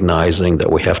recognizing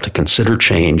that we have to consider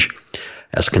change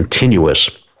as continuous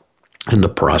in the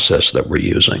process that we're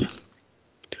using.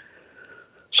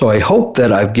 So I hope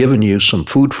that I've given you some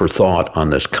food for thought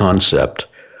on this concept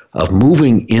of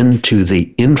moving into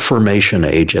the information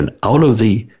age and out of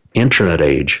the internet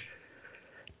age,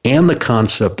 and the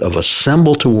concept of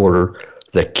assemble to order.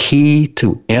 The key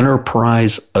to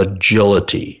enterprise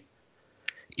agility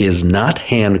is not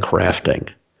handcrafting,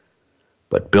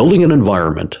 but building an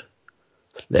environment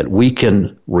that we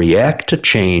can react to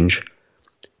change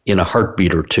in a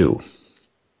heartbeat or two.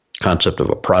 Concept of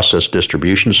a process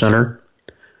distribution center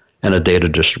and a data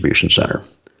distribution center.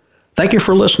 Thank you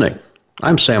for listening.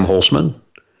 I'm Sam Holzman.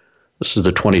 This is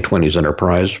the 2020s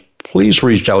Enterprise. Please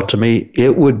reach out to me.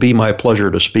 It would be my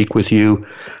pleasure to speak with you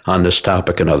on this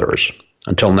topic and others.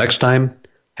 Until next time,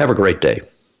 have a great day.